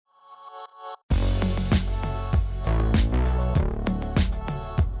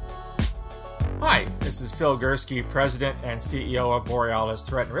Phil Gursky, President and CEO of Borealis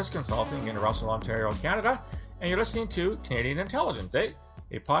Threat and Risk Consulting in Russell, Ontario, Canada, and you're listening to Canadian Intelligence, a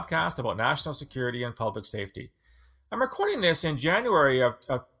podcast about national security and public safety. I'm recording this in January of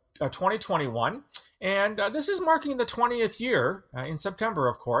 2021, and this is marking the 20th year, in September,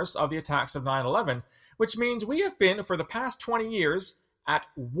 of course, of the attacks of 9/11, which means we have been, for the past 20 years, at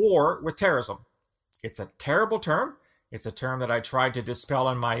war with terrorism. It's a terrible term. It's a term that I tried to dispel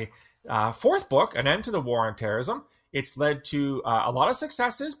in my fourth book, An End to the War on Terrorism. It's led to a lot of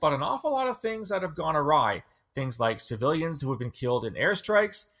successes, but an awful lot of things that have gone awry. Things like civilians who have been killed in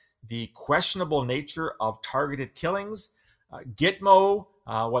airstrikes, the questionable nature of targeted killings, Gitmo,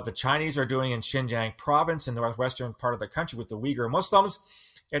 what the Chinese are doing in Xinjiang province in the northwestern part of the country with the Uyghur Muslims,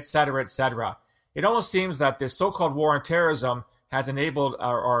 etc., etc. It almost seems that this so-called war on terrorism has enabled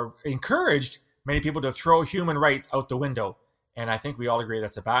or encouraged many people to throw human rights out the window. And I think we all agree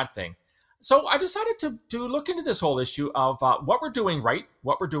that's a bad thing. So I decided to look into this whole issue of what we're doing right,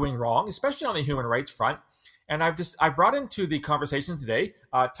 what we're doing wrong, especially on the human rights front. And I brought into the conversation today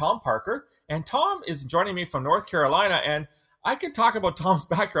Tom Parker. And Tom is joining me from North Carolina. And I could talk about Tom's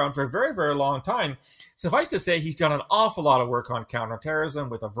background for a very, very long time. Suffice to say, he's done an awful lot of work on counterterrorism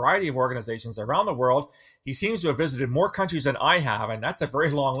with a variety of organizations around the world. He seems to have visited more countries than I have, and that's a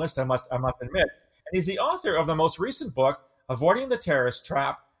very long list, I must admit. And he's the author of the most recent book, Avoiding the Terrorist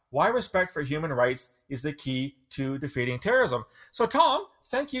Trap: Why Respect for Human Rights is the Key to Defeating Terrorism. So, Tom,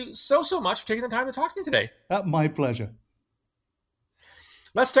 thank you so much for taking the time to talk to me today. My pleasure.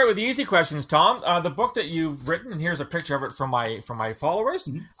 Let's start with the easy questions, Tom. The book that you've written, and here's a picture of it from my followers.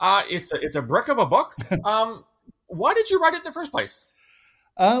 Mm-hmm. It's a brick of a book. Why did you write it in the first place?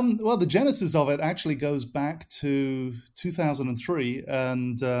 Well, the genesis of it actually goes back to 2003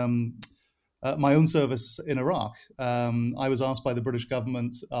 and my own service in Iraq. I was asked by the British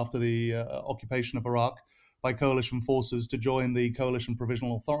government after the occupation of Iraq by coalition forces to join the Coalition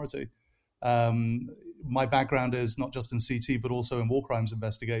Provisional Authority. My background is not just in CT, but also in war crimes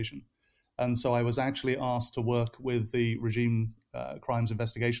investigation. And so I was actually asked to work with the Regime Crimes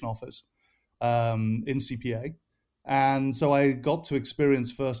Investigation Office in CPA. And so I got to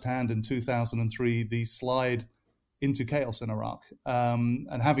experience firsthand in 2003 the slide into chaos in Iraq.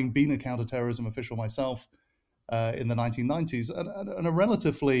 And having been a counterterrorism official myself in the 1990s, and a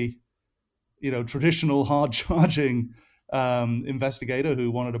relatively, traditional, hard-charging investigator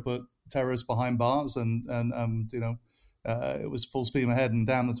who wanted to put terrorists behind bars and it was full steam ahead and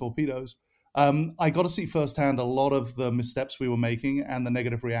down the torpedoes. I got to see firsthand a lot of the missteps we were making and the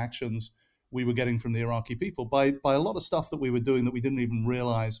negative reactions we were getting from the Iraqi people by a lot of stuff that we were doing that we didn't even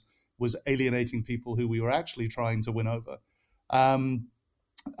realize was alienating people who we were actually trying to win over. And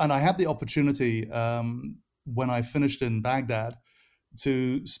I had the opportunity when I finished in Baghdad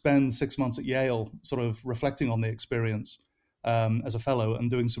to spend 6 months at Yale sort of reflecting on the experience as a fellow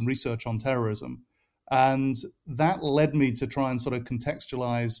and doing some research on terrorism. And that led me to try and sort of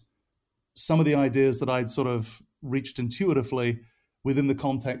contextualize some of the ideas that I'd sort of reached intuitively within the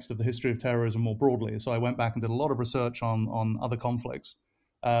context of the history of terrorism more broadly. So I went back and did a lot of research on other conflicts,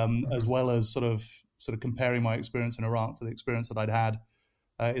 as well as sort of comparing my experience in Iraq to the experience that I'd had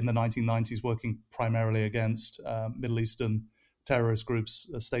in the 1990s, working primarily against Middle Eastern terrorist groups,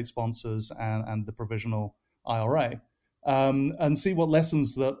 state sponsors, and the provisional IRA. And see what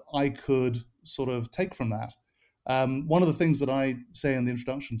lessons that I could sort of take from that. One of the things that I say in the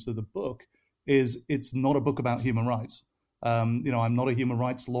introduction to the book is it's not a book about human rights. I'm not a human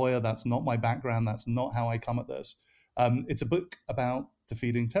rights lawyer. That's not my background. That's not how I come at this. It's a book about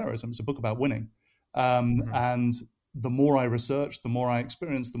defeating terrorism. It's a book about winning. And the more I researched, the more I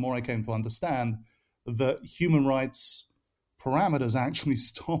experienced, the more I came to understand that human rights parameters actually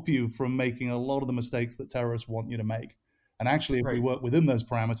stop you from making a lot of the mistakes that terrorists want you to make. And actually, if we work within those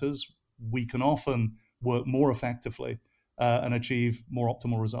parameters, we can often work more effectively and achieve more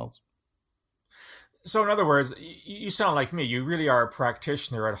optimal results. So in other words, you sound like me. You really are a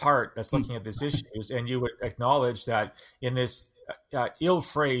practitioner at heart that's looking at these issues, and you would acknowledge that in this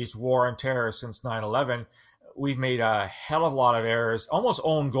ill-phrased war on terror since 9/11, we've made a hell of a lot of errors, almost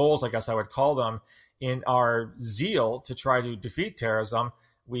own goals, I guess I would call them, in our zeal to try to defeat terrorism.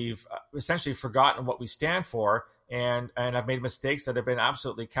 We've essentially forgotten what we stand for, and have made mistakes that have been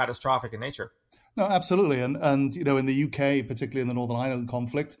absolutely catastrophic in nature. No, absolutely. And in the UK, particularly in the Northern Ireland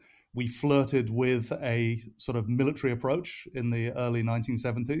conflict, we flirted with a sort of military approach in the early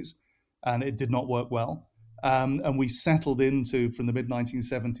 1970s, and it did not work well. And we settled into, from the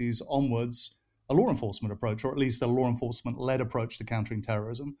mid-1970s onwards, a law enforcement approach, or at least a law enforcement-led approach to countering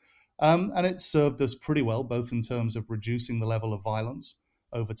terrorism. And it served us pretty well, both in terms of reducing the level of violence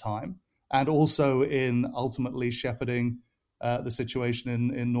over time, and also in ultimately shepherding the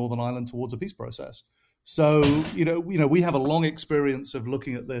situation in Northern Ireland towards a peace process. So, we have a long experience of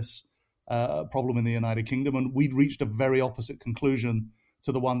looking at this problem in the United Kingdom, and we'd reached a very opposite conclusion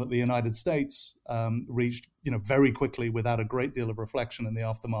to the one that the United States reached, very quickly without a great deal of reflection in the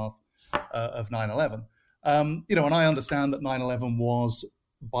aftermath of 9/11. And I understand that 9/11 was,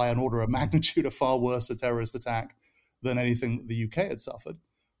 by an order of magnitude, a far worse a terrorist attack than anything that the UK had suffered.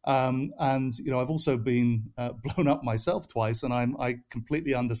 And I've also been blown up myself twice, and I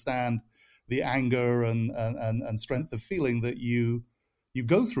completely understand the anger and strength of feeling that you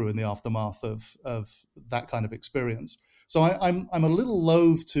go through in the aftermath of that kind of experience. So I'm a little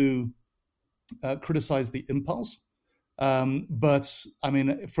loath to criticize the impulse, but I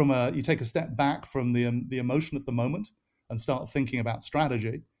mean, you take a step back from the emotion of the moment and start thinking about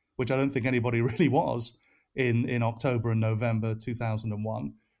strategy, which I don't think anybody really was in October and November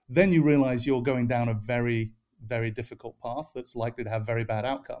 2001. Then you realize you're going down a very, very difficult path that's likely to have very bad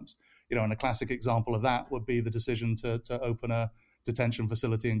outcomes. And a classic example of that would be the decision to open a detention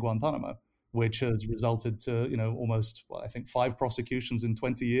facility in Guantanamo, which has resulted to, almost, I think 5 prosecutions in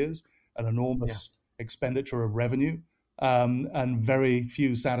 20 years, an enormous expenditure of revenue, and very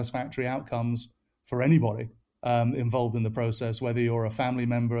few satisfactory outcomes for anybody involved in the process, whether you're a family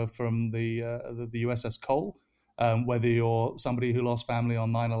member from the USS Cole, whether you're somebody who lost family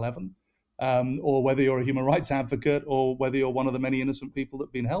on 9/11, or whether you're a human rights advocate, or whether you're one of the many innocent people that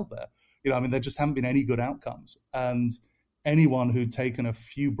have been held there. There just haven't been any good outcomes. And anyone who'd taken a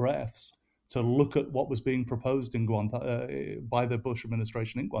few breaths to look at what was being proposed in by the Bush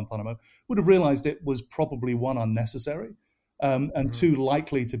administration in Guantanamo would have realized it was probably, one, unnecessary, and two,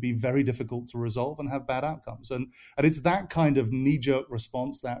 likely to be very difficult to resolve and have bad outcomes. And it's that kind of knee-jerk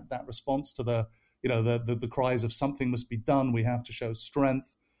response, that response to the cries of something must be done, we have to show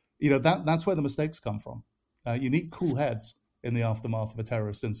strength. That's where the mistakes come from. You need cool heads in the aftermath of a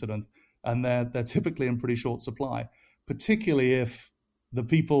terrorist incident, and they're typically in pretty short supply, particularly if the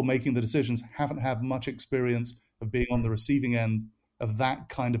people making the decisions haven't had much experience of being on the receiving end of that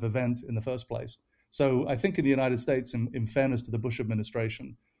kind of event in the first place. So I think in the United States, in fairness to the Bush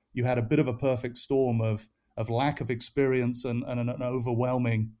administration, you had a bit of a perfect storm of lack of experience and an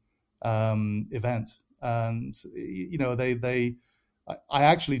overwhelming event. And, I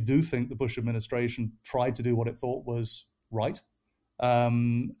actually do think the Bush administration tried to do what it thought was right.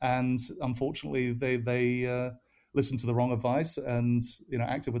 And unfortunately, they listened to the wrong advice and,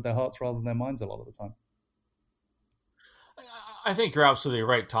 acted with their hearts rather than their minds a lot of the time. I think you're absolutely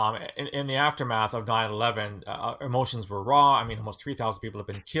right, Tom. In the aftermath of 9/11, emotions were raw. I mean, almost 3,000 people have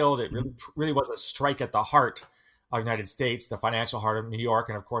been killed. It really was a strike at the heart of the United States, the financial heart of New York,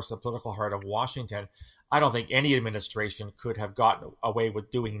 and of course, the political heart of Washington. I don't think any administration could have gotten away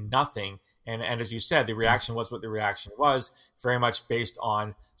with doing nothing. And as you said, the reaction was what the reaction was, very much based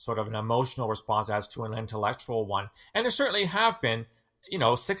on sort of an emotional response as to an intellectual one. And there certainly have been,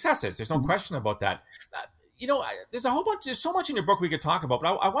 successes. There's no question about that. There's so much in your book we could talk about,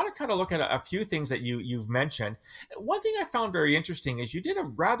 but I want to kind of look at a few things that you've mentioned. One thing I found very interesting is you did a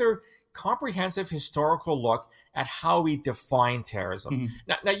rather comprehensive historical look at how we define terrorism.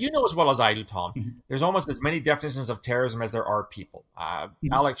 Mm-hmm. Now, you know as well as I do, Tom, there's almost as many definitions of terrorism as there are people.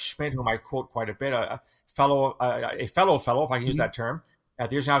 Alex Schmidt, whom I quote quite a bit, a fellow, if I can use that term, at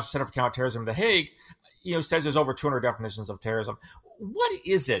the International Center for Counterterrorism in The Hague, says there's over 200 definitions of terrorism. What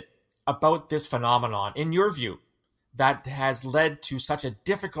is it about this phenomenon, in your view, that has led to such a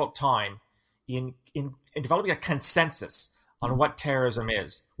difficult time in developing a consensus on what terrorism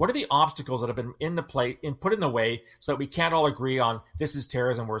is? What are the obstacles that have been put in the way so that we can't all agree on this is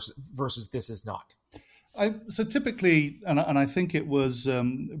terrorism versus this is not? So typically, and I think it was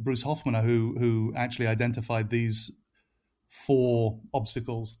Bruce Hoffman who actually identified these 4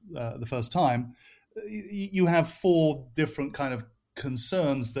 obstacles the first time. You have 4 different kind of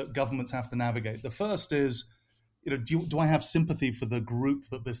concerns that governments have to navigate. The first is, do I have sympathy for the group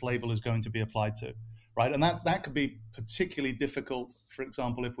that this label is going to be applied to, right? And that could be particularly difficult, for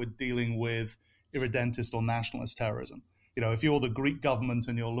example, if we're dealing with irredentist or nationalist terrorism. If you're the Greek government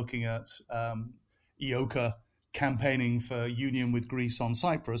and you're looking at EOKA campaigning for union with Greece on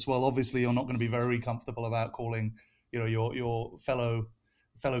Cyprus, well, obviously you're not going to be very comfortable about calling, your fellow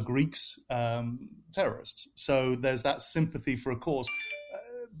Greeks terrorists. So there's that sympathy for a cause.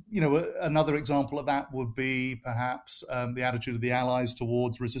 Another example of that would be perhaps the attitude of the Allies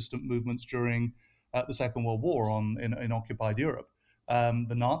towards resistant movements during the Second World War in occupied Europe.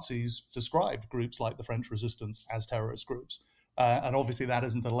 The Nazis described groups like the French Resistance as terrorist groups. And obviously that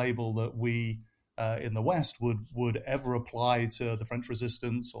isn't a label that we in the West would ever apply to the French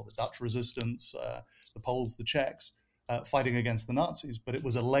resistance or the Dutch resistance, the Poles, the Czechs, fighting against the Nazis. But it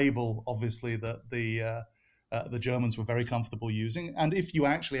was a label, obviously, that the Germans were very comfortable using. And if you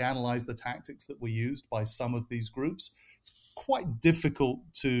actually analyze the tactics that were used by some of these groups, it's quite difficult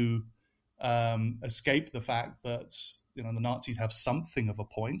to escape the fact that the Nazis have something of a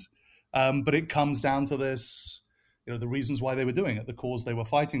point. But it comes down to this, the reasons why they were doing it, the cause they were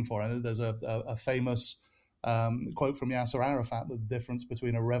fighting for. And there's a famous quote from Yasser Arafat that the difference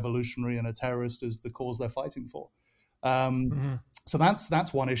between a revolutionary and a terrorist is the cause they're fighting for. So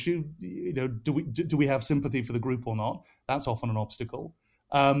that's one issue. Do we have sympathy for the group or not? That's often an obstacle.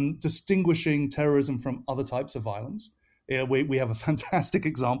 Distinguishing terrorism from other types of violence. We have a fantastic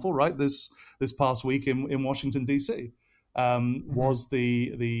example, right? This past week in Washington, D.C. Was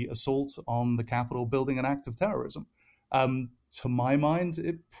the assault on the Capitol building an act of terrorism? To my mind,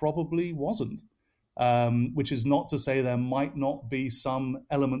 it probably wasn't, which is not to say there might not be some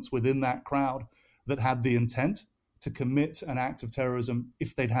elements within that crowd that had the intent to commit an act of terrorism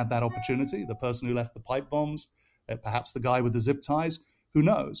if they'd had that opportunity. The person who left the pipe bombs, perhaps the guy with the zip ties, who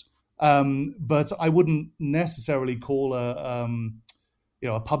knows? But I wouldn't necessarily call a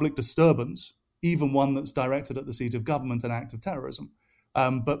public disturbance, even one that's directed at the seat of government, an act of terrorism.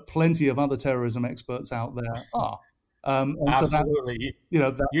 But plenty of other terrorism experts out there are. Absolutely.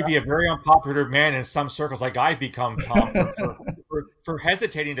 So you'd be a very unpopular man in some circles, like I've become, Tom, for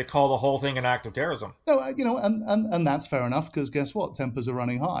hesitating to call the whole thing an act of terrorism. No, and that's fair enough, because guess what? Tempers are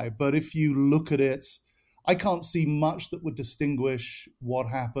running high. But if you look at it, I can't see much that would distinguish what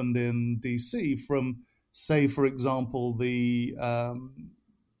happened in DC from, say, for example, the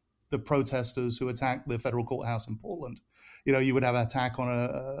protesters who attacked the federal courthouse in Portland. You would have an attack on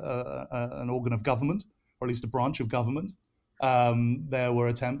an organ of government, or at least a branch of government. There were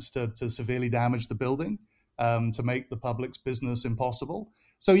attempts to severely damage the building, to make the public's business impossible.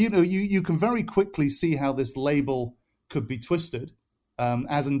 So, you can very quickly see how this label could be twisted,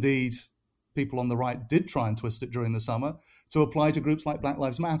 as indeed people on the right did try and twist it during the summer, to apply to groups like Black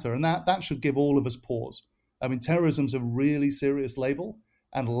Lives Matter. And that should give all of us pause. I mean, terrorism's a really serious label,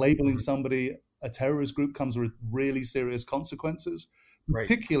 and labeling somebody a terrorist group comes with really serious consequences,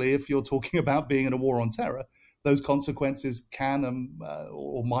 particularly if you're talking about being in a war on terror. Those consequences can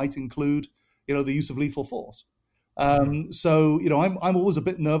or might include, the use of lethal force. So, I'm always a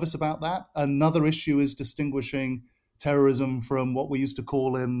bit nervous about that. Another issue is distinguishing terrorism from what we used to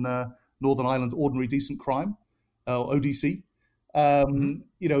call in Northern Ireland ordinary decent crime, ODC. I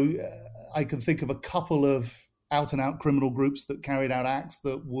can think of a couple of out-and-out criminal groups that carried out acts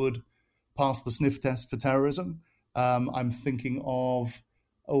that would pass the sniff test for terrorism. I'm thinking of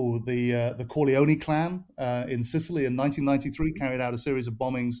the Corleone clan in Sicily in 1993 carried out a series of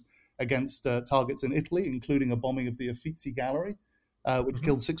bombings against targets in Italy, including a bombing of the Uffizi Gallery, which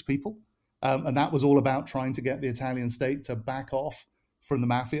killed 6 people. And that was all about trying to get the Italian state to back off from the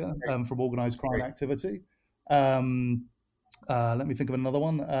mafia, from organized crime activity. Let me think of another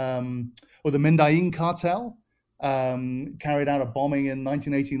one. The Medellin cartel carried out a bombing in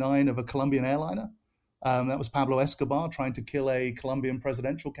 1989 of a Colombian airliner. That was Pablo Escobar trying to kill a Colombian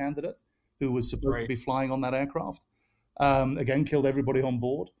presidential candidate who was supposed to be flying on that aircraft. Again, killed everybody on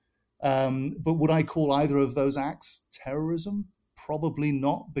board. But would I call either of those acts terrorism? Probably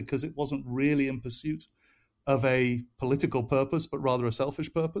not, because it wasn't really in pursuit of a political purpose, but rather a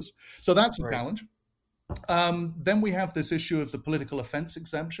selfish purpose. So that's a challenge. Then we have this issue of the political offense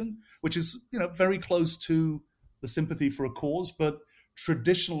exemption, which is very close to the sympathy for a cause, but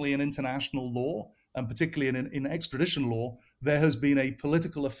traditionally in international law, and particularly in extradition law, there has been a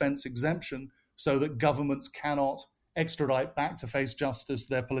political offense exemption so that governments cannot extradite back to face justice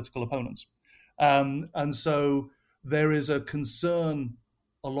their political opponents. And so there is a concern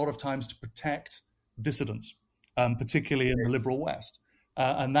a lot of times to protect dissidents, particularly in the liberal West.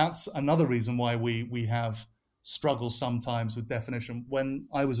 And that's another reason why we have struggles sometimes with definition. When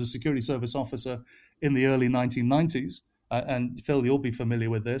I was a security service officer in the early 1990s, and Phil, you'll be familiar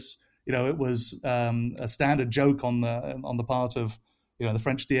with this, it was a standard joke on the part of the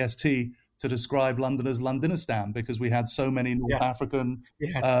French DST to describe London as Londonistan, because we had so many North African,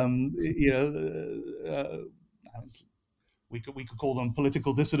 we could call them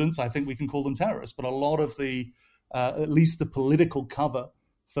political dissidents. I think we can call them terrorists. But a lot of the, at least the political cover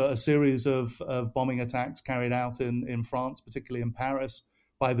for a series of bombing attacks carried out in France, particularly in Paris,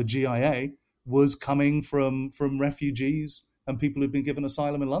 by the GIA, was coming from refugees and people who've been given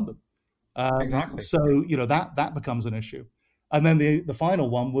asylum in London. Exactly. So that becomes an issue. And then the final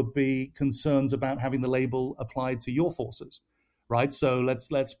one would be concerns about having the label applied to your forces, right? So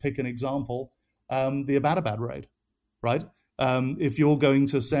let's pick an example. the Abbottabad raid, right? If you're going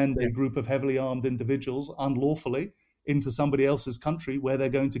to send a group of heavily armed individuals unlawfully into somebody else's country where they're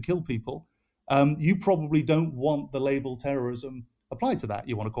going to kill people, you probably don't want the label terrorism applied to that.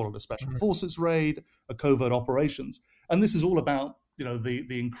 You want to call it a special forces raid, a covert operations. And this is all about,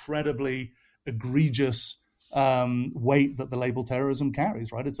 the incredibly egregious weight that the label terrorism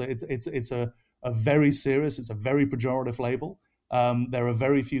carries, right? It's a very serious, it's a very pejorative label. There are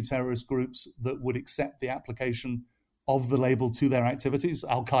very few terrorist groups that would accept the application of the label to their activities.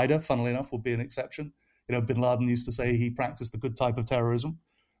 Al-Qaeda, funnily enough, would be an exception. Bin Laden used to say he practiced the good type of terrorism.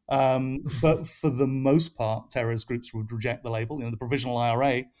 But for the most part, terrorist groups would reject the label. The Provisional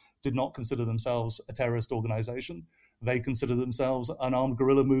IRA did not consider themselves a terrorist organization. They consider themselves an armed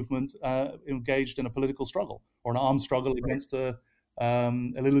guerrilla movement engaged in a political struggle or an armed struggle against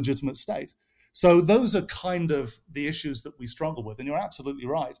an illegitimate state. So those are kind of the issues that we struggle with. And you're absolutely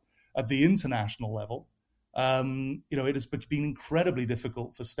right. At the international level, it has been incredibly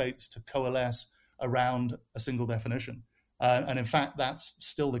difficult for states to coalesce around a single definition. And in fact, that's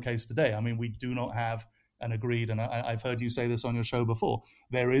still the case today. I mean, we do not have an agreed, and I've heard you say this on your show before,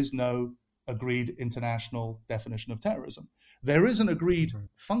 there is no agreed international definition of terrorism. There is an agreed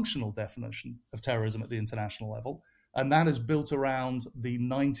functional definition of terrorism at the international level, and that is built around the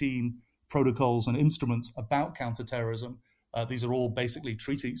 19 protocols and instruments about counterterrorism. These are all basically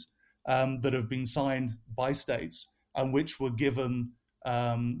treaties that have been signed by states and which were given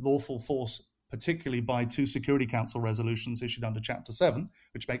lawful force, particularly by 2 Security Council resolutions issued under Chapter 7,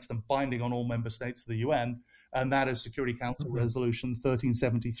 which makes them binding on all member states of the UN, and that is Security Council Resolution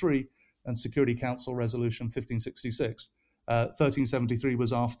 1373 and Security Council Resolution 1566. 1373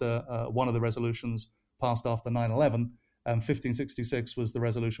 was after one of the resolutions passed after 9/11, and 1566 was the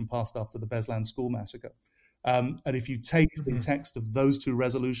resolution passed after the Beslan school massacre. And if you take the text of those 2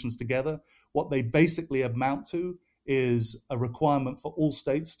 resolutions together, what they basically amount to is a requirement for all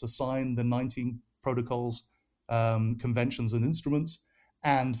states to sign the 19 protocols, conventions, and instruments.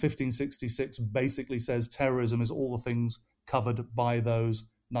 And 1566 basically says terrorism is all the things covered by those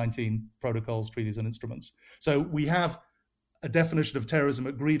 19 protocols, treaties, and instruments. So we have a definition of terrorism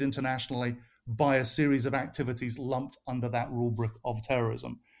agreed internationally by a series of activities lumped under that rubric of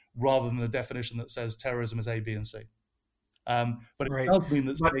terrorism, rather than a definition that says terrorism is A, B, and C. But it does mean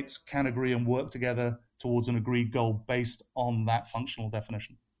that states can agree and work together towards an agreed goal based on that functional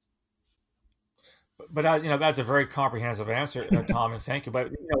definition. But that's a very comprehensive answer, Tom, and thank you.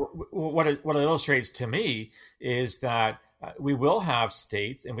 But what it illustrates to me is that we will have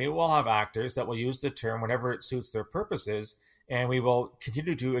states and we will have actors that will use the term whenever it suits their purposes, and we will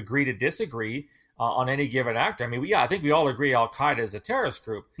continue to agree to disagree on any given actor. I mean, I think we all agree Al-Qaeda is a terrorist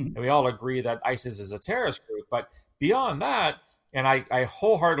group, and we all agree that ISIS is a terrorist group. But beyond that, and I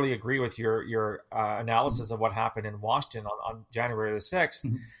wholeheartedly agree with your analysis of what happened in Washington on January the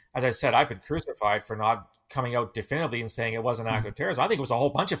 6th. As I said, I've been crucified for not coming out definitively and saying it was an act of terrorism. I think it was a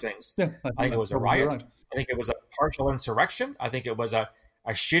whole bunch of things. Yeah, I think it was a riot. Right. I think it was a partial insurrection. I think it was a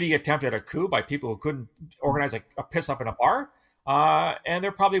shitty attempt at a coup by people who couldn't organize a piss up in a bar. And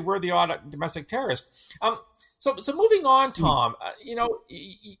there probably were the odd domestic terrorists. So moving on, Tom,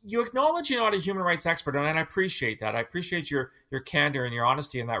 you acknowledge you're not a human rights expert, and I appreciate that. I appreciate your candor and your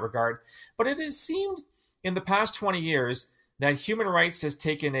honesty in that regard. But it has seemed in the past 20 years that human rights has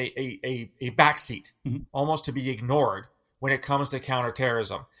taken a backseat, almost to be ignored when it comes to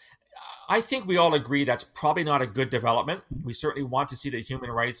counterterrorism. I think we all agree that's probably not a good development. We certainly want to see that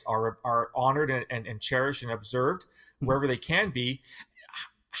human rights are honored and cherished and observed wherever they can be.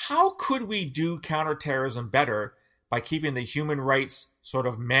 How could we do counterterrorism better by keeping the human rights sort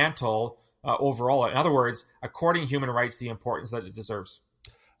of mantle overall? In other words, according human rights the importance that it deserves?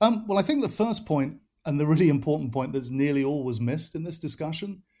 Well, I think the first point, and the really important point that's nearly always missed in this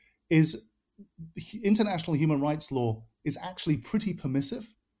discussion, is international human rights law is actually pretty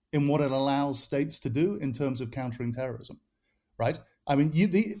permissive in what it allows states to do in terms of countering terrorism, right? I mean,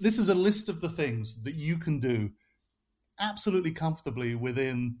 this is a list of the things that you can do absolutely comfortably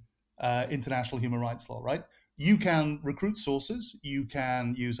within international human rights law, right? You can recruit sources, you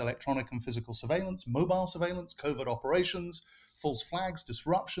can use electronic and physical surveillance, mobile surveillance, covert operations, false flags,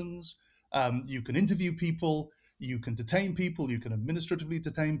 disruptions. You can interview people, you can detain people, you can administratively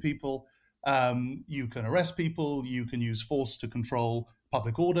detain people, you can arrest people, you can use force to control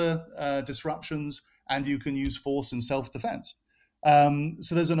public order disruptions, and you can use force in self-defense.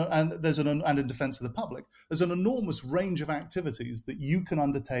 So there's and in defense of the public. There's an enormous range of activities that you can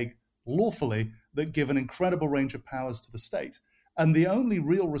undertake lawfully that give an incredible range of powers to the state. And the only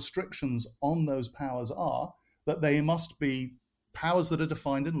real restrictions on those powers are that they must be powers that are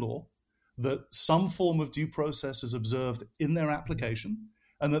defined in law, that some form of due process is observed in their application,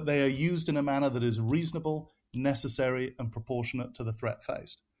 and that they are used in a manner that is reasonable, necessary, and proportionate to the threat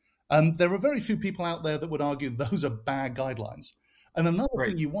faced. And there are very few people out there that would argue those are bad guidelines. And another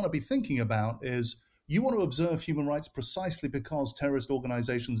thing you want to be thinking about is you want to observe human rights precisely because terrorist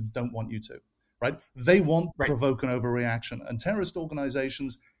organizations don't want you to, right? They want to provoke an overreaction. And terrorist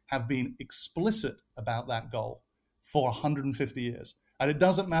organizations have been explicit about that goal for 150 years. And it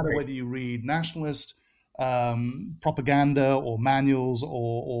doesn't matter whether you read nationalist propaganda or manuals,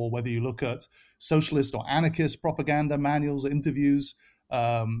 or whether you look at socialist or anarchist propaganda manuals, interviews,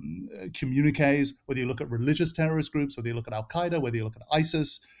 communiques, whether you look at religious terrorist groups, whether you look at Al-Qaeda, whether you look at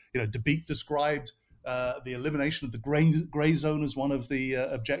ISIS. Dabiq described the elimination of the gray zone as one of the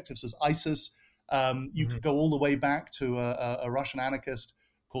objectives as ISIS. You could go all the way back to a Russian anarchist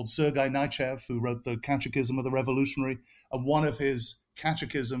called Sergei Nechayev, who wrote the Catechism of the Revolutionary. And one of his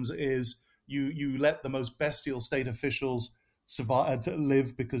catechisms is you let the most bestial state officials survive to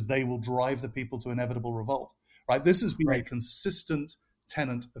live because they will drive the people to inevitable revolt. Right? This has been a consistent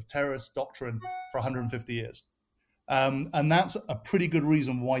tenet of terrorist doctrine for 150 years. And that's a pretty good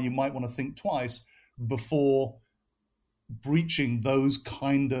reason why you might want to think twice before breaching those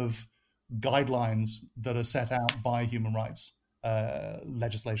kind of guidelines that are set out by human rights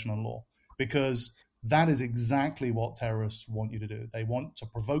legislation and law, because that is exactly what terrorists want you to do. They want to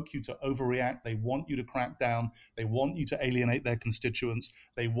provoke you to overreact. They want you to crack down. They want you to alienate their constituents.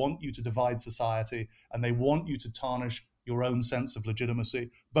 They want you to divide society, and they want you to tarnish your own sense of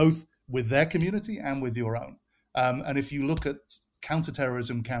legitimacy, both with their community and with your own. And if you look at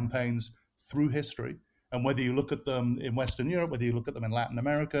counterterrorism campaigns through history, and whether you look at them in Western Europe, whether you look at them in Latin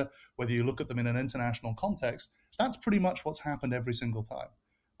America, whether you look at them in an international context, that's pretty much what's happened every single time.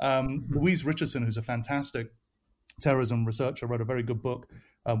 Louise Richardson, who's a fantastic terrorism researcher, wrote a very good book,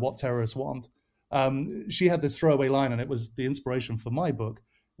 What Terrorists Want. She had this throwaway line, and it was the inspiration for my book,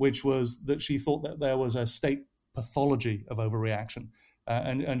 which was that she thought that there was a state pathology of overreaction.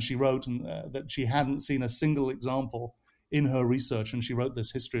 And she wrote that she hadn't seen a single example in her research, and she wrote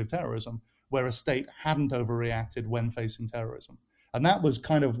this history of terrorism, where a state hadn't overreacted when facing terrorism. And that was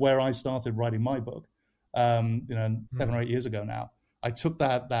kind of where I started writing my book, 7 or 8 years ago now. I took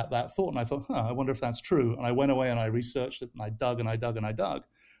that thought and I thought, I wonder if that's true. And I went away and I researched it and I dug and I dug and I dug.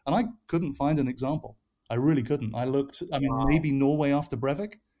 And I couldn't find an example. I really couldn't. I looked, maybe Norway after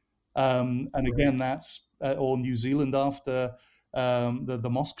Breivik. And again, that's, or New Zealand after the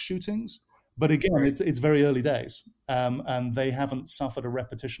mosque shootings. But again, it's very early days, and they haven't suffered a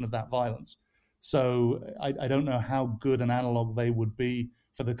repetition of that violence. So I don't know how good an analog they would be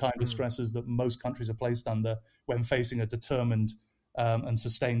for the kind of stresses that most countries are placed under when facing a determined and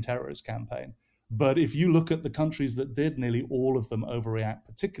sustained terrorist campaign. But if you look at the countries that did, nearly all of them overreact,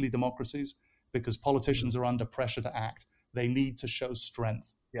 particularly democracies, because politicians are under pressure to act. They need to show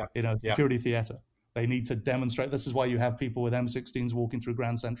strength, security theater. They need to demonstrate. This is why you have people with M16s walking through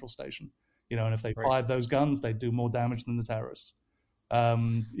Grand Central Station. And if they fired those guns, they'd do more damage than the terrorists.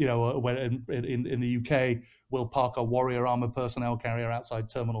 When in the UK, we'll park a Warrior armored personnel carrier outside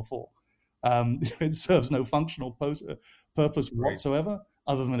Terminal 4. It serves no functional purpose whatsoever,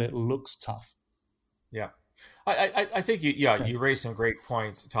 other than it looks tough. Yeah. I think you raised some great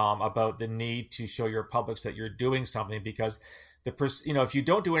points, Tom, about the need to show your publics that you're doing something, because if you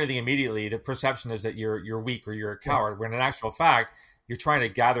don't do anything immediately, the perception is that you're weak or you're a coward, when in actual fact, you're trying to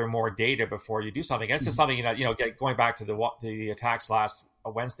gather more data before you do something. This is something going back to the attacks last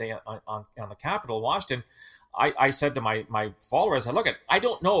Wednesday on the Capitol in Washington. I said to my followers, I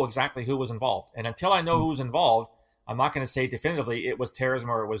don't know exactly who was involved, and until I know who was involved, I'm not going to say definitively it was terrorism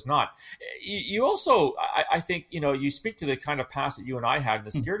or it was not. You also, I think, you speak to the kind of past that you and I had in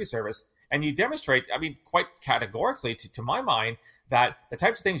the security service, and you demonstrate, quite categorically to my mind, that the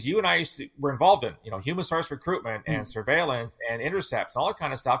types of things you and I were involved in, human source recruitment and surveillance and intercepts and all that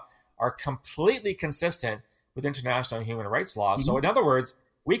kind of stuff are completely consistent with international human rights law. So in other words,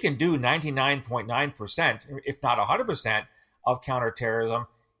 we can do 99.9%, if not 100% of counterterrorism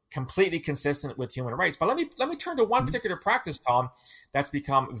completely consistent with human rights. But let me turn to one particular practice, Tom, that's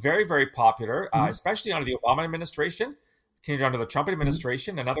become very, very popular, especially under the Obama administration, continued under the Trump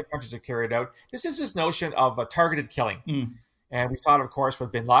administration, and other countries have carried out. This is this notion of targeted killing. And we saw it, of course,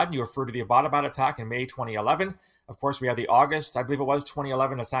 with bin Laden. You referred to the Abbottabad attack in May 2011. Of course, we had the August, I believe it was,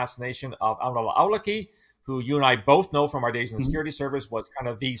 2011 assassination of Abdullah Awlaki, who you and I both know from our days in the security service was kind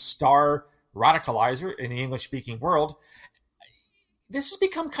of the star radicalizer in the English-speaking world. This has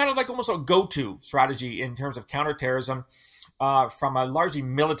become kind of like almost a go-to strategy in terms of counterterrorism from a largely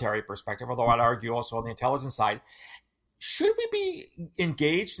military perspective, although I'd argue also on the intelligence side. should we be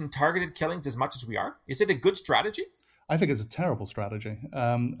engaged in targeted killings as much as we are? Is it a good strategy? I think it's a terrible strategy.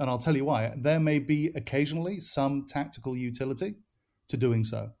 And I'll tell you why. There may be occasionally some tactical utility to doing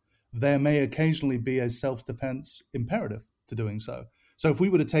so. There may occasionally be a self-defense imperative to doing so. So if we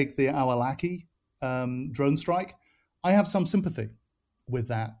were to take the Awalaki drone strike, I have some sympathy with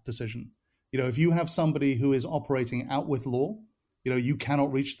that decision. If you have somebody who is operating out with law, you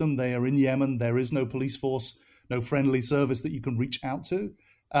cannot reach them. They are in Yemen. There is no police force, no friendly service that you can reach out to.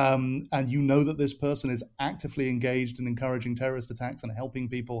 And you know that this person is actively engaged in encouraging terrorist attacks and helping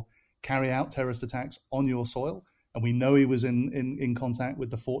people carry out terrorist attacks on your soil. And we know he was in contact with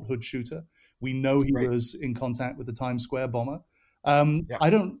the Fort Hood shooter. We know he was in contact with the Times Square bomber. I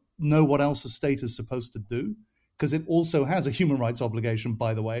don't know what else a state is supposed to do, because it also has a human rights obligation,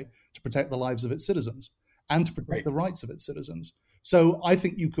 by the way, to protect the lives of its citizens and to protect the rights of its citizens. So I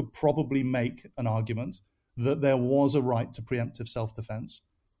think you could probably make an argument that there was a right to preemptive self-defense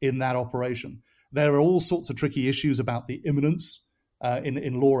in that operation. There are all sorts of tricky issues about the imminence,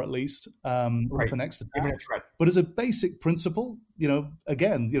 in law at least, of the next attack. But as a basic principle,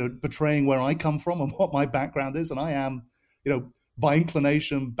 again, betraying where I come from and what my background is, and I am, by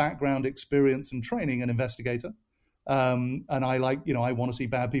inclination, background, experience, and training, an investigator. And I I want to see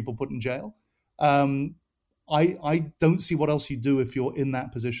bad people put in jail. I don't see what else you do if you're in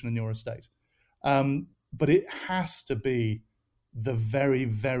that position in your estate. But it has to be the very,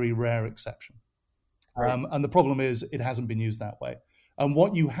 very rare exception. And the problem is it hasn't been used that way. And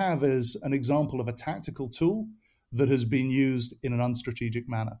what you have is an example of a tactical tool that has been used in an unstrategic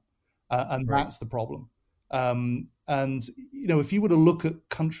manner. And that's the problem. And, if you were to look at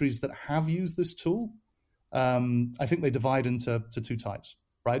countries that have used this tool, I think they divide into two types,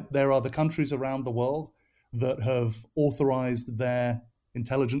 right? There are the countries around the world that have authorized their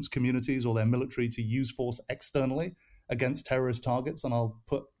intelligence communities or their military to use force externally against terrorist targets. And I'll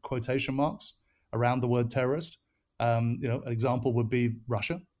put quotation marks around the word terrorist. An example would be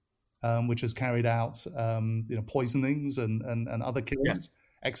Russia, which has carried out, poisonings and other killings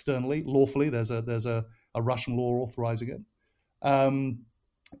externally, lawfully. There's a Russian law authorizing it.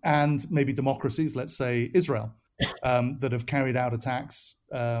 And maybe democracies, let's say Israel, that have carried out attacks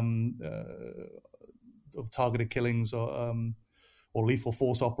of targeted killings or lethal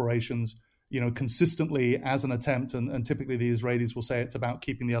force operations, consistently as an attempt. And typically the Israelis will say it's about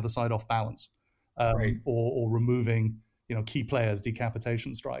keeping the other side off balance, or removing, key players,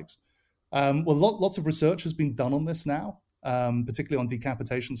 decapitation strikes. Lots of research has been done on this now, particularly on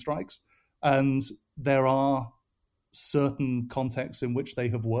decapitation strikes. And there are certain contexts in which they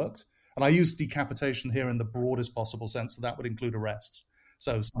have worked. And I use decapitation here in the broadest possible sense. So that would include arrests.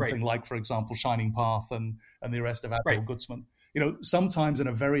 So something like, for example, Shining Path and the arrest of Admiral Gutzman. Sometimes in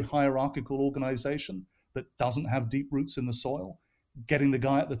a very hierarchical organization that doesn't have deep roots in the soil, getting the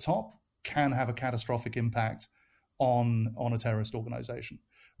guy at the top can have a catastrophic impact on a terrorist organization.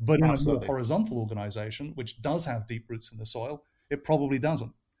 But in a more horizontal organization, which does have deep roots in the soil, it probably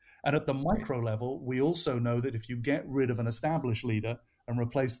doesn't. And at the micro level, we also know that if you get rid of an established leader and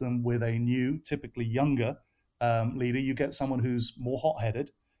replace them with a new, typically younger leader, you get someone who's more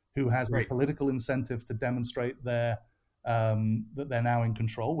hot-headed, who has a political incentive to demonstrate that they're now in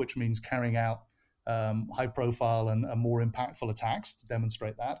control, which means carrying out high-profile and more impactful attacks to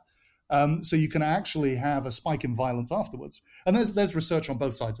demonstrate that. So you can actually have a spike in violence afterwards. And there's research on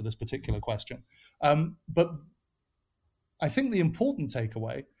both sides of this particular question. But I think the important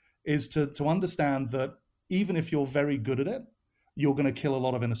takeaway is to understand that even if you're very good at it, you're going to kill a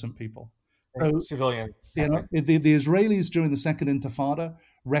lot of innocent people. So, civilian. The Israelis during the Second Intifada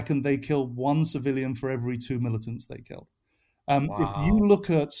reckoned they killed one civilian for every 2 militants they killed. If you look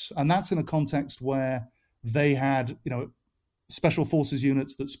at, and that's in a context where they had, special forces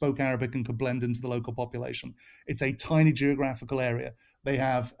units that spoke Arabic and could blend into the local population. It's a tiny geographical area. They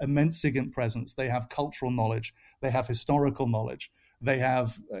have immense SIGINT presence. They have cultural knowledge. They have historical knowledge. They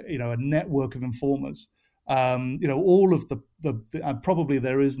have, a network of informers. All of the probably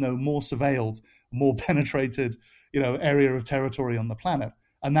there is no more surveilled, more penetrated, area of territory on the planet.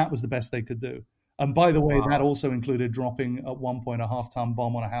 And that was the best they could do. And by the way, that also included dropping at one point a half-ton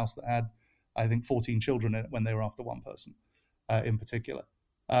bomb on a house that had, I think, 14 children in it when they were after one person in particular.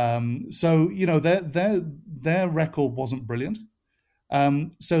 So, their record wasn't brilliant.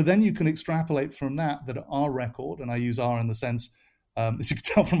 So then you can extrapolate from that our record, and I use our in the sense, as you can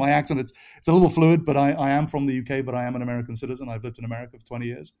tell from my accent, it's a little fluid, but I am from the UK, but I am an American citizen. I've lived in America for 20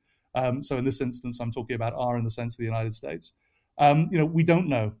 years. So in this instance, I'm talking about our in the sense of the United States. We don't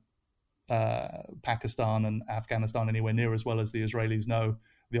know Pakistan and Afghanistan anywhere near as well as the Israelis know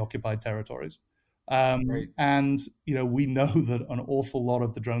the occupied territories. Right. And, we know that an awful lot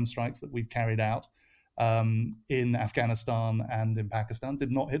of the drone strikes that we've carried out in Afghanistan and in Pakistan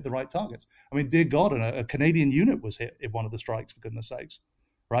did not hit the right targets. I mean, dear God, a Canadian unit was hit in one of the strikes, for goodness sakes,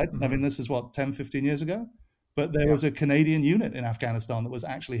 right? I mean, this is 10, 15 years ago? But there was a Canadian unit in Afghanistan that was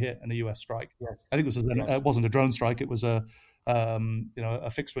actually hit in a US strike. Yes. I think it wasn't a drone strike; it was a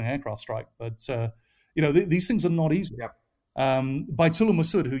fixed-wing aircraft strike. But these things are not easy. Yep. Baitullah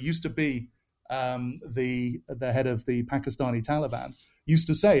Masood, who used to be the head of the Pakistani Taliban, used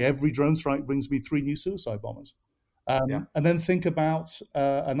to say, "Every drone strike brings me 3 new suicide bombers." And then think about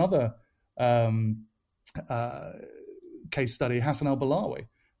another case study, Hassan al-Balawi.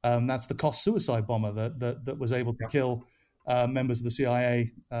 That's the Khost suicide bomber that was able to kill members of the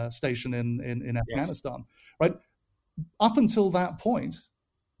CIA station in Afghanistan. Right? Up until that point,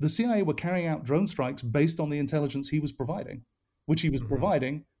 the CIA were carrying out drone strikes based on the intelligence he was providing, which he was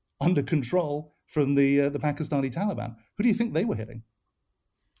providing under control from the Pakistani Taliban. Who do you think they were hitting?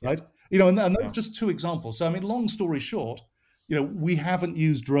 Right? And those are just 2 examples. So, I mean, long story short, we haven't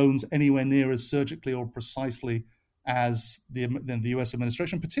used drones anywhere near as surgically or precisely as the US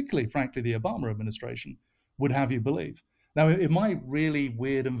administration, particularly, frankly, the Obama administration, would have you believe. Now, in my really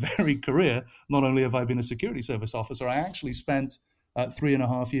weird and varied career, not only have I been a security service officer, I actually spent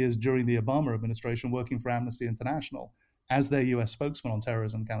 3.5 years during the Obama administration working for Amnesty International as their US spokesman on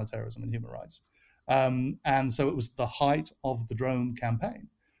terrorism, counterterrorism, and human rights. And so it was the height of the drone campaign.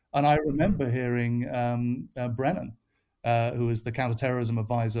 And I remember hearing Brennan, who was the counterterrorism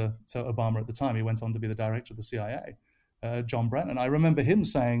advisor to Obama at the time. He went on to be the director of the CIA, John Brennan. I remember him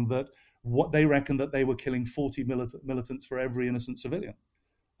saying that what they reckoned that they were killing 40 militants for every innocent civilian.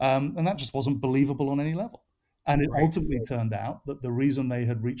 And that just wasn't believable on any level. And it ultimately turned out that the reason they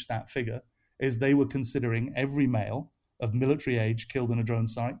had reached that figure is they were considering every male of military age killed in a drone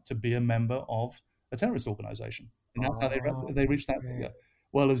strike to be a member of a terrorist organization. And that's how they reached that figure.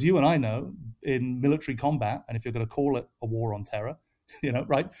 Well, as you and I know, in military combat, and if you're going to call it a war on terror,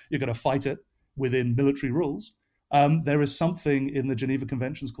 right, you're going to fight it within military rules. There is something in the Geneva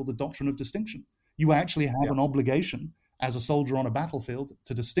Conventions called the doctrine of distinction. You actually have an obligation as a soldier on a battlefield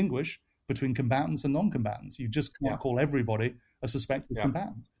to distinguish between combatants and non-combatants. You just can't call everybody a suspected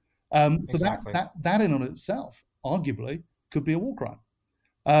combatant. So that in on itself, arguably, could be a war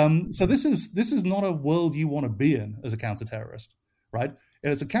crime. So this is not a world you want to be in as a counterterrorist, right?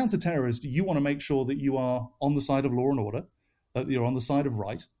 As a counterterrorist, you want to make sure that you are on the side of law and order, that you're on the side of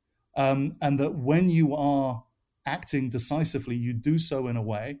right, and that when you are acting decisively, you do so in a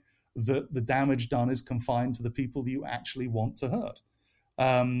way that the damage done is confined to the people you actually want to hurt,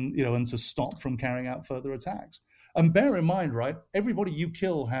 and to stop from carrying out further attacks. And bear in mind, right, everybody you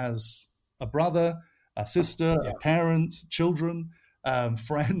kill has a brother, a sister, a parent, children,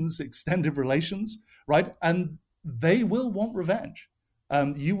 friends, extended relations, right? And they will want revenge.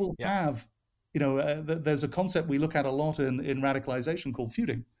 You will have, there's a concept we look at a lot in radicalization called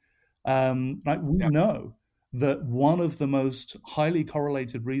feuding. Right? We know that one of the most highly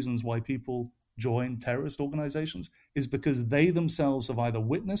correlated reasons why people join terrorist organizations is because they themselves have either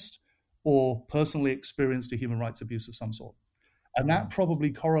witnessed or personally experienced a human rights abuse of some sort. And that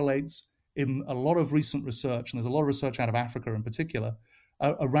probably correlates in a lot of recent research, and there's a lot of research out of Africa in particular,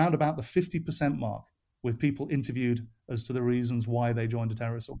 around about the 50% mark with people interviewed as to the reasons why they joined a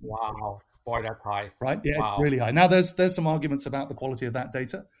terrorist organization. Wow. Boy, that's high. Right? Yeah, wow. It's really high. Now, there's some arguments about the quality of that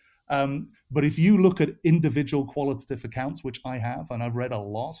data. But if you look at individual qualitative accounts, which I have, and I've read a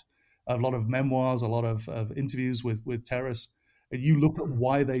lot of memoirs, a lot of interviews with terrorists, and you look at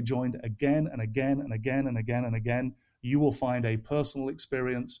why they joined again and again and again and again and again, you will find a personal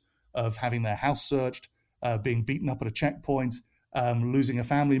experience of having their house searched, being beaten up at a checkpoint, losing a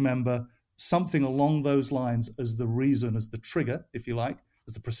family member, something along those lines as the reason, as the trigger, if you like,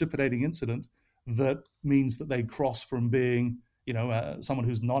 as the precipitating incident that means that they cross from being, someone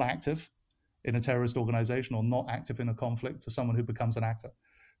who's not active in a terrorist organization or not active in a conflict to someone who becomes an actor.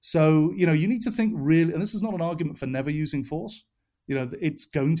 So, you need to think really, and this is not an argument for never using force. It's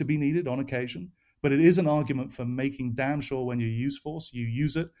going to be needed on occasion, but it is an argument for making damn sure when you use force, you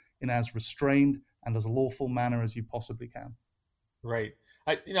use it in as restrained and as lawful manner as you possibly can. Right.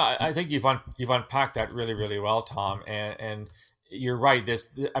 I think you've unpacked that really, really well, Tom. And you're right.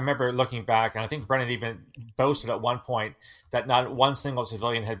 I remember looking back, and I think Brennan even boasted at one point that not one single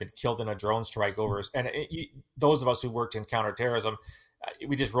civilian had been killed in a drone strike over. And those of us who worked in counterterrorism,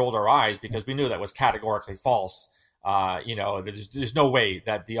 we just rolled our eyes because we knew that was categorically false. There's no way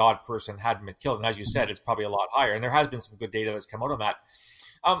that the odd person hadn't been killed. And as you said, it's probably a lot higher. And there has been some good data that's come out on that.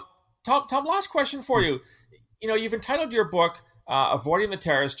 Tom, last question for you. You've entitled your book, Avoiding the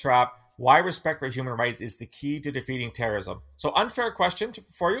Terrorist Trap, why respect for human rights is the key to defeating terrorism. So, unfair question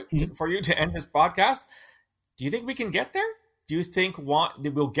for you to end this podcast. Do you think we can get there? Do you think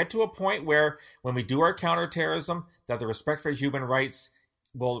we'll get to a point where, when we do our counterterrorism, that the respect for human rights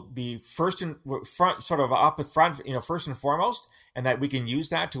will be first and foremost, and that we can use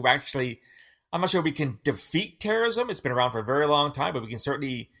that to actually, I'm not sure we can defeat terrorism. It's been around for a very long time, but we can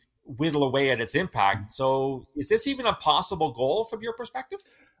certainly whittle away at its impact. So is this even a possible goal from your perspective?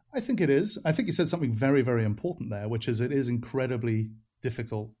 I think it is. I think you said something very, very important there, which is it is incredibly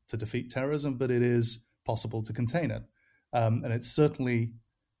difficult to defeat terrorism, but it is possible to contain it. And it's certainly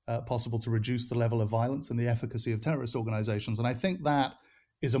possible to reduce the level of violence and the efficacy of terrorist organizations. And I think that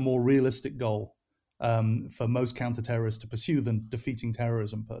is a more realistic goal for most counter-terrorists to pursue than defeating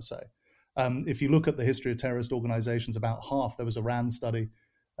terrorism per se. If you look at the history of terrorist organizations, about half, there was a RAND study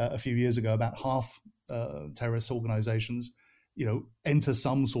a few years ago, about half terrorist organizations, enter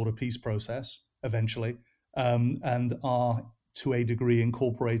some sort of peace process eventually, and are to a degree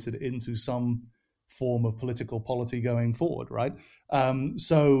incorporated into some form of political polity going forward, right?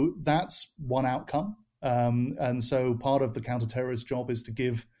 So that's one outcome. And so part of the counter-terrorist job is to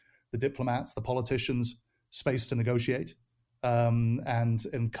give the diplomats, the politicians, space to negotiate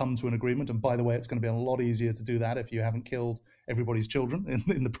and come to an agreement. And by the way, it's going to be a lot easier to do that if you haven't killed everybody's children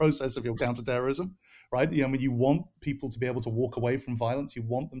in the process of your counterterrorism, right? You want people to be able to walk away from violence. You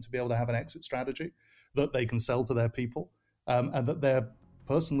want them to be able to have an exit strategy that they can sell to their people and that they're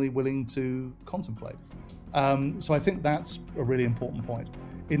personally willing to contemplate. So I think that's a really important point.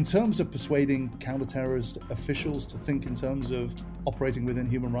 In terms of persuading counter-terrorist officials to think in terms of operating within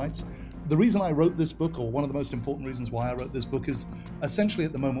human rights, the reason I wrote this book, or one of the most important reasons why I wrote this book, is essentially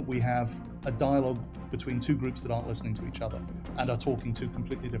at the moment we have a dialogue between two groups that aren't listening to each other and are talking two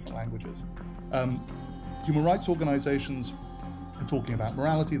completely different languages. Human rights organizations are talking about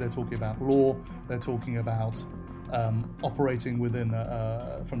morality, they're talking about law, they're talking about operating within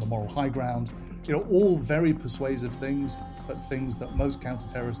from the moral high ground, all very persuasive things, but things that most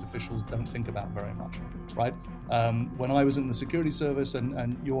counter-terrorist officials don't think about very much, right? When I was in the security service,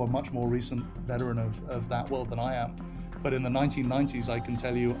 and you're a much more recent veteran of that world than I am, but in the 1990s, I can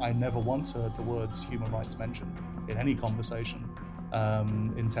tell you, I never once heard the words human rights mentioned in any conversation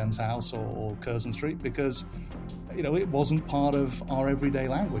in Thames House or Curzon Street, because it wasn't part of our everyday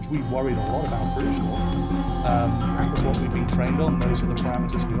language. We worried a lot about British law. That was what we'd been trained on. Those were the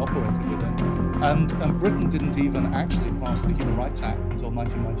parameters we operated within. And Britain didn't even actually pass the Human Rights Act until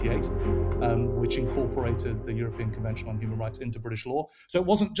 1998, which incorporated the European Convention on Human Rights into British law. So it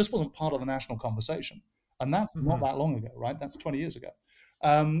wasn't part of the national conversation. And that's not that long ago, right? That's 20 years ago.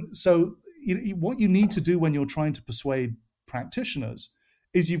 So what you need to do when you're trying to persuade practitioners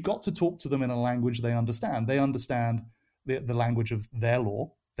is you've got to talk to them in a language they understand. They understand the language of their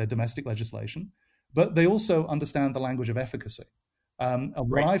law, their domestic legislation, but they also understand the language of efficacy. And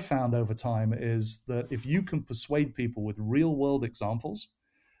what I've found over time is that if you can persuade people with real-world examples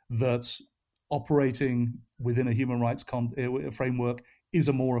that operating within a human rights framework is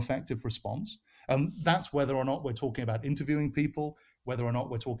a more effective response, and that's whether or not we're talking about interviewing people, whether or not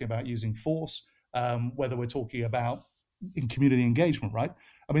we're talking about using force, whether we're talking about in community engagement, right?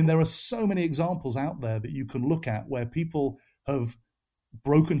 I mean, there are so many examples out there that you can look at where people have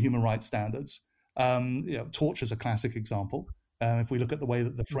broken human rights standards. Torture is a classic example. If we look at the way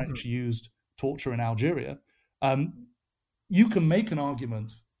that the French used torture in Algeria, you can make an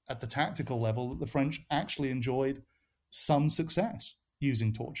argument at the tactical level that the French actually enjoyed some success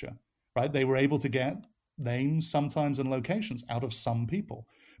using torture, right? They were able to get names sometimes and locations out of some people.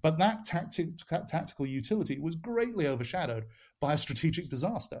 But that tactical utility was greatly overshadowed by a strategic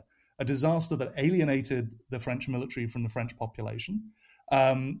disaster, a disaster that alienated the French military from the French population,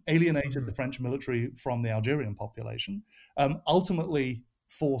 alienated the French military from the Algerian population, ultimately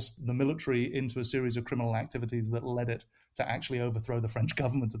forced the military into a series of criminal activities that led it to actually overthrow the French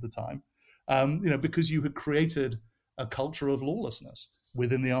government at the time, because you had created a culture of lawlessness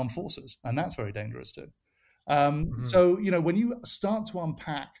within the armed forces, and that's very dangerous too. So, when you start to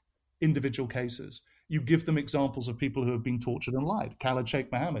unpack individual cases, you give them examples of people who have been tortured and lied. Khalid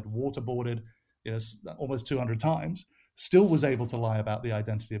Sheikh Mohammed, waterboarded almost 200 times, still was able to lie about the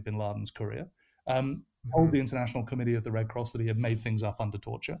identity of bin Laden's courier, told the International Committee of the Red Cross that he had made things up under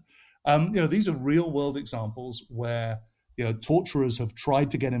torture. These are real-world examples where torturers have tried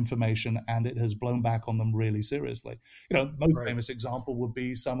to get information and it has blown back on them really seriously. Most famous example would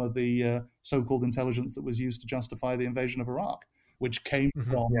be some of the so-called intelligence that was used to justify the invasion of Iraq, which came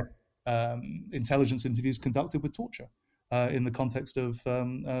from intelligence interviews conducted with torture in the context of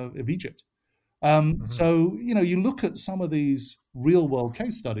Egypt. So, you look at some of these real world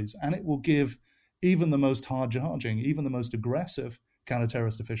case studies and it will give even the most hard charging, even the most aggressive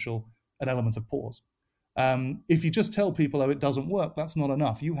counter-terrorist official an element of pause. If you just tell people, oh, it doesn't work, that's not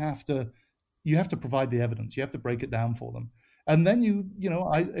enough. You have to provide the evidence. You have to break it down for them. And then this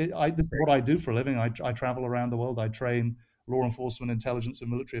is what I do for a living. I travel around the world. I train law enforcement, intelligence,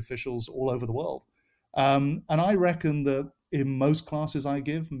 and military officials all over the world. And I reckon that in most classes I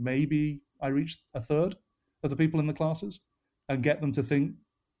give, maybe I reach a third of the people in the classes and get them to think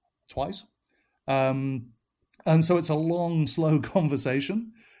twice. And so it's a long, slow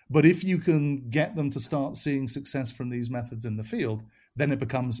conversation. But if you can get them to start seeing success from these methods in the field, then it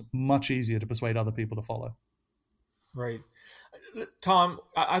becomes much easier to persuade other people to follow. Right. Tom,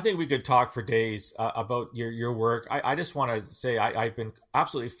 I think we could talk for days about your work. I just want to say I've been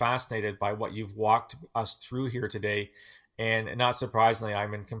absolutely fascinated by what you've walked us through here today. And not surprisingly,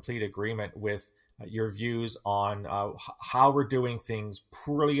 I'm in complete agreement with your views on how we're doing things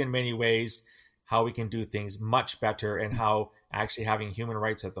poorly in many ways, how we can do things much better, and how actually having human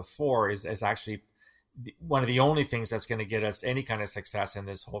rights at the fore is actually one of the only things that's going to get us any kind of success in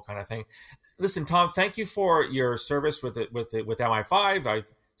this whole kind of thing. Listen, Tom, thank you for your service with MI5. I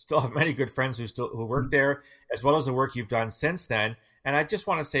still have many good friends who work there, as well as the work you've done since then. And I just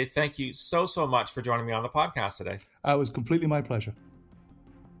want to say thank you so much for joining me on the podcast today. It was completely my pleasure.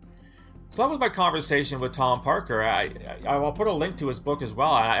 So that was my conversation with Tom Parker. I'll put a link to his book as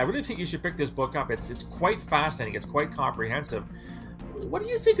well. I really think you should pick this book up. It's quite fascinating. It's quite comprehensive. What do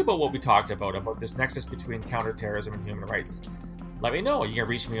you think about what we talked about this nexus between counterterrorism and human rights? Let me know. You can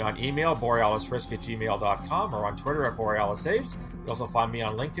reach me on email, borealisrisk@gmail.com, or on Twitter @BorealisSaves. You'll also find me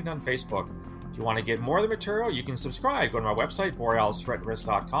on LinkedIn and Facebook. If you want to get more of the material, you can subscribe. Go to my website,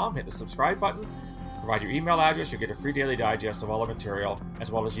 borealisthreatandrisk.com, hit the subscribe button, provide your email address, you'll get a free daily digest of all the material,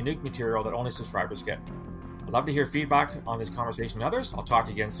 as well as unique material that only subscribers get. I'd love to hear feedback on this conversation and others. I'll talk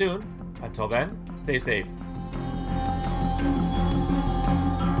to you again soon. Until then, stay safe.